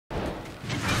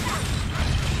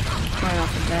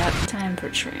that. Time for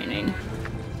training.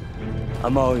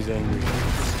 I'm always angry.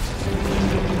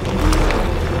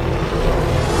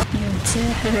 You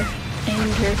dare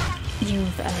anger.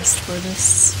 You've asked for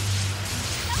this.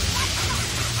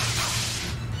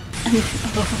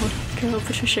 Oh, go,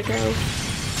 Patricia, go.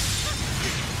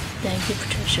 Thank you,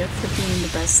 Patricia, for being the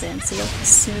best Sanseel.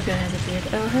 Suga has appeared.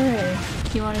 Oh, hooray.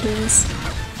 You wanna do this?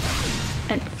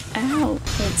 And, ow,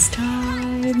 it's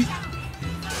time.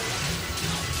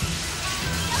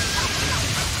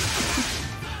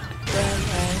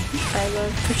 I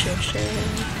love Patricia.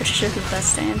 Patricia's the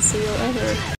best Sanseel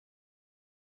ever.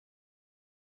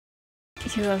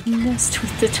 You have messed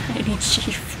with the tiny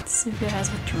chief. Suga has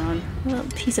withdrawn. Well,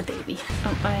 he's a baby.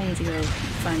 Oh, I need to go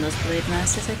find those blade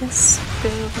masters, I guess. Go,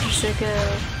 Patricia, go.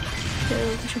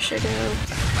 Go, Patricia, go.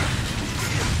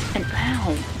 And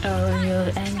ow! Oh, you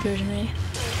have angered me.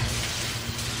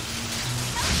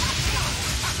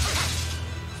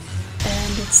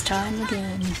 And it's time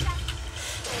again.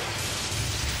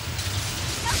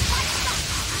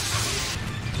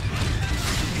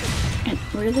 And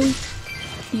really?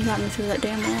 You got me through that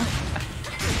damn wall.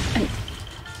 And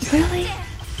really?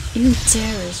 You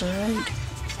dare is alright.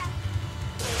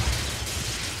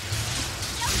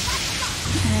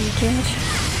 And get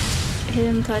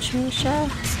him, Patricia.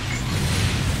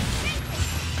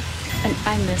 And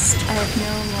I missed. I have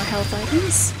no more health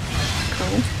items.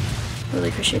 Cool. Really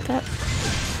appreciate that.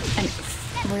 And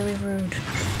really rude.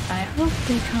 I hope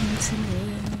they come to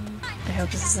me. I hope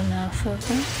this is enough of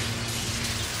them.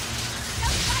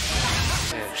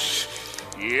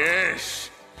 Yes!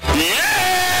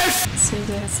 Yes! So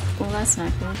that's, well, that's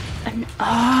not good. And,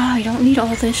 I don't need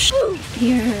all this shit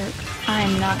here.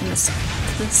 I'm not gonna stop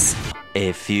this.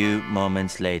 A few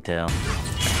moments later.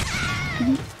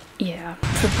 Yeah,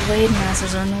 the blade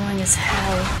masters are annoying as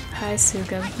hell. Hi,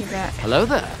 Suga, you're back. Hello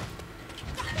there.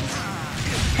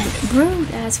 And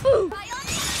rude as food.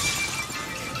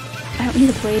 I don't need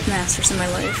the blade masters in my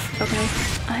life, okay?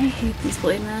 I hate these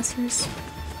blade masters.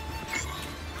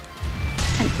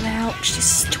 And now, she's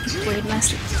stupid blade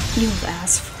master. You've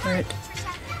asked for it.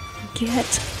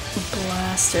 Get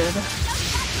blasted.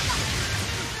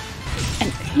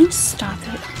 And can you stop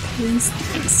it, please?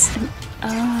 Thanks.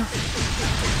 And,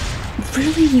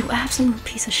 really, you absolute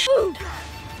piece of shit.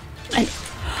 And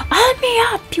on me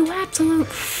up, you absolute.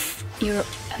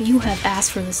 You have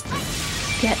asked for this.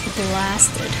 Get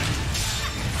blasted.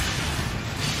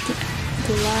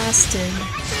 Blasted.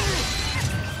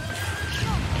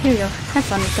 Here you go. Have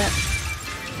fun with that.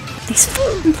 These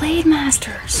fucking blade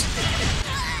masters.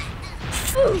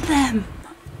 Food them.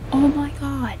 Oh my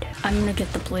god. I'm gonna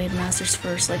get the blade masters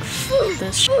first. Like, food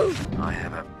this shit. I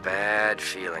have a bad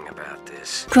feeling about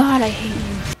this. God, I hate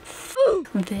you.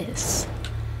 Food this.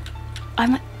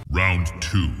 I'm. Round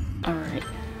 2. Alright.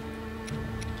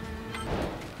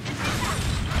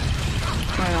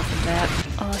 Right off the bat.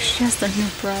 Oh, she has the new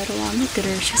bridle on. Look at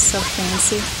her. She's so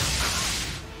fancy.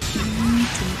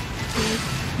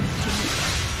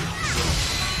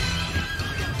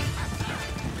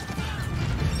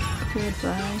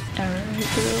 Goodbye. Alright,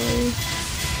 girl.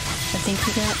 I think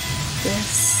we got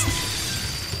this.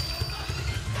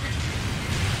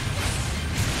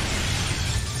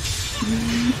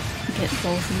 Get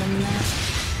both of them now.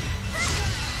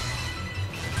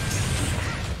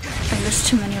 And there's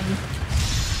too many of them.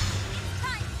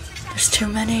 There's too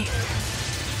many.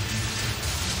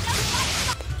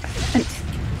 And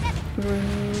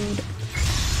rude.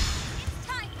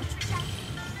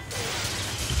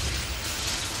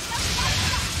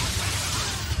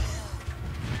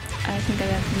 I think I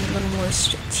have to be a little more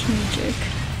strategic.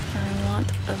 I want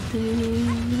a big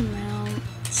amount.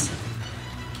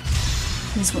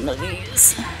 Use one of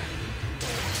these.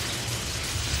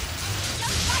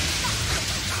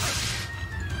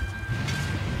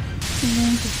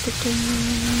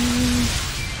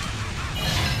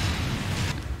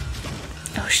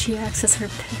 Oh, she acts as her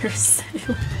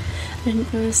parasail. I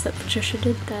didn't notice that Patricia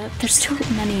did that. There's too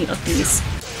many of these.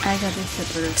 I gotta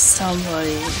get rid of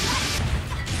somebody.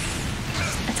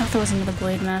 I thought there was another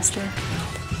blade master.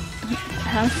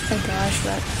 How did I dodge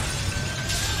that?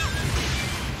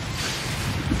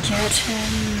 Get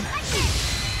him.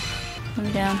 Let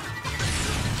me down.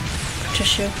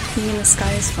 Patricia, being in the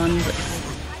sky is fun, but...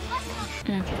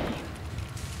 Okay.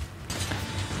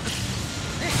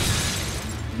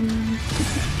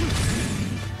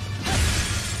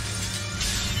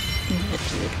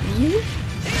 You?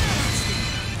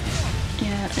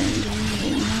 Yeah, and you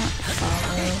will not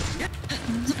follow.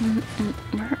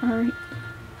 Where are you?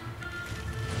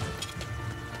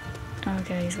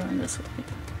 Okay, he's going this way.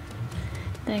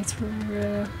 Thanks for,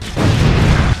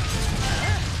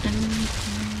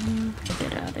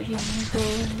 Get out of here,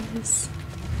 boys.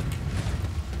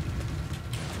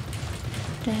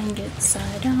 Dang it,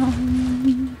 side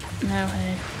on. No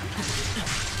way.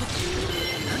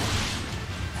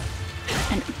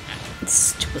 And it's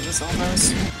stupid as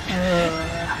almost.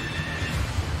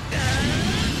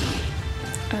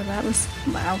 Oh, that was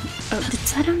wow. Oh, did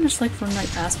Sidon just like run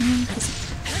right past me?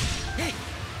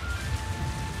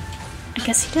 I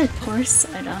guess he did. Poor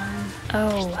Sidon.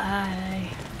 Oh, hi.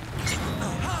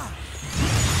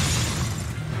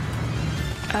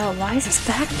 Oh, why is this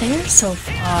back there so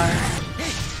far?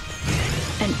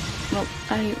 And, well,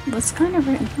 I was kind of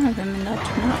right in front of him and that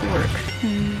did not work.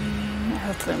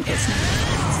 Hopefully I'm guessing.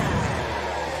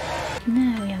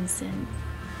 No, we haven't seen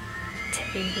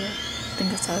Taylor. I think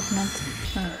that's how I pronounce it.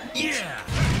 Alright.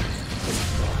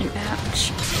 And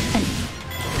ouch. And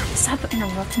stop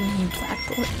interrupting me,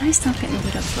 Blackboard. Can I stop getting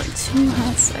lit up for like 2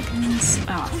 hot seconds?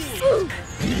 Oh, fuck.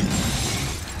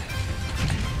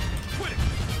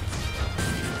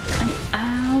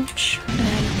 Ouch.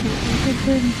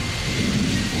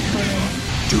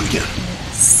 Do it again.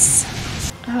 Yes.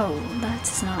 Oh,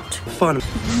 that's not Fun.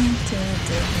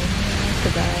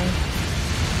 Goodbye.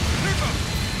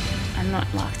 I'm not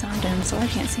locked onto him, so I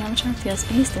can't see how much health he has.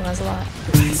 He still has a lot.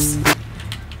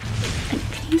 And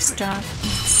can you stop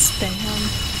spam?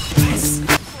 It's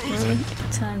really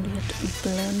time to get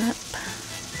blown up.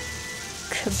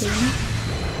 Kaboom.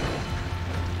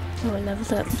 Oh, I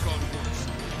leveled up.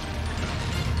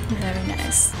 Very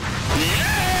nice. Oh,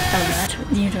 that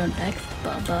you don't like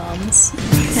bombs.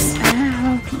 And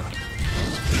ow!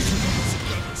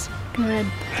 Goodbye,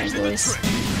 boys.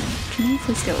 Can you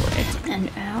please go away? And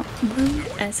out. Rude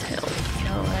as hell.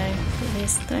 Go away,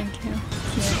 please. Thank you.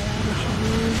 Get out of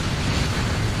here.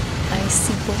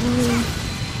 Icy boy.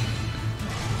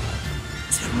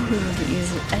 It's really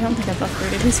easy. I don't think I've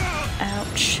upgraded his.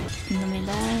 Ouch. Let me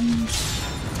land.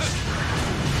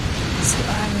 So I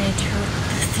made her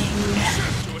the thing.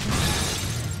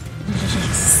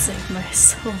 Save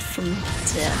myself from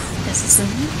death. Is this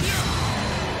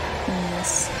enough?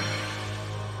 Yes.